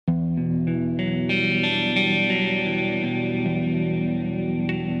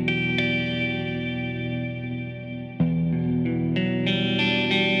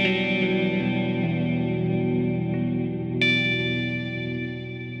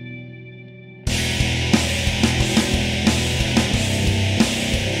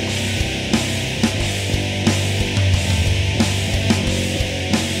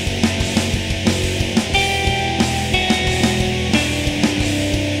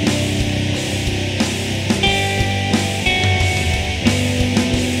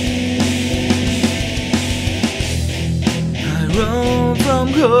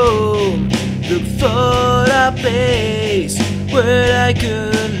for a place where I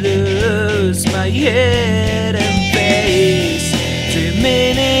could lose my head and face,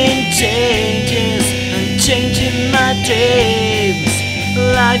 dreaming in changes and changing my dreams.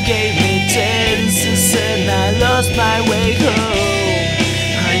 Life gave me chances and I lost my way home.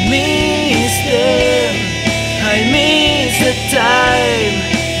 I miss them, I miss the time,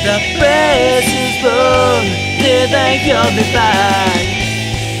 the precious bone that I held me back,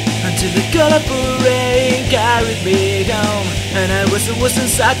 until the colourful rain carried me home, and I wasn't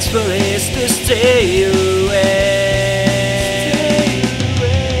successful to stay away.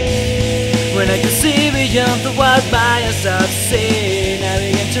 When I could see beyond the wild bias I've seen, I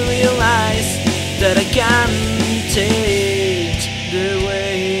began to realize that I can't change the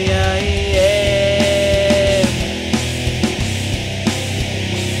way I am.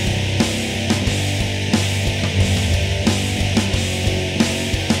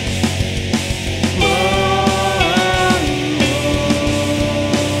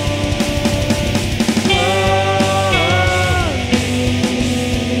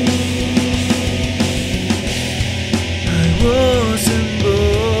 I wasn't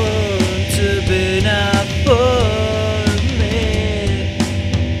born to be not for me,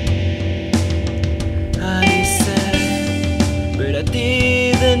 I said, but I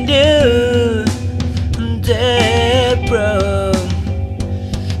didn't know that wrong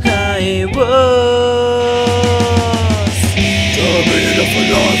I was. The meaning of a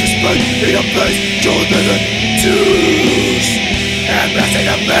life is spent in a place to live and choose, and blessing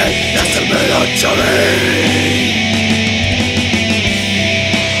of me, that's the melancholy.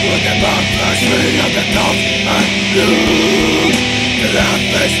 Free of the top and blue, the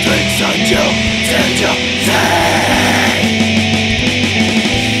laughing strings until you say,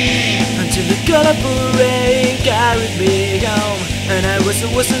 until the colourful rain carried me home, and I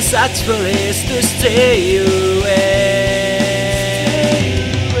wasn't successful to stay away.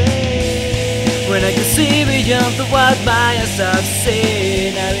 When I could see beyond the wild bias I've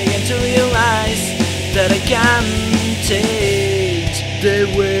seen, I began to realize that I can't change the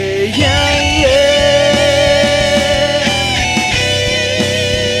way I am.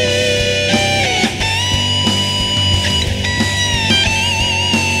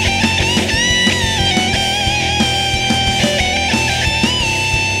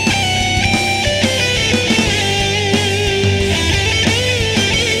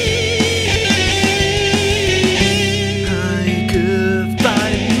 I could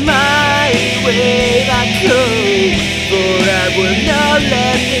find my way back home, for I will not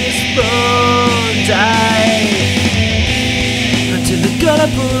let this bone die, until the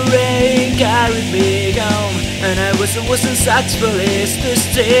colourful rain carried me home, and I wasn't successful to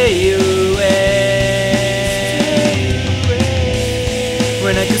stay away.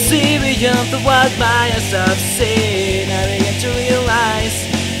 When I could see beyond the wild bias I've seen, I began to realize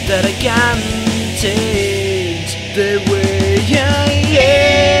that I can't change the way I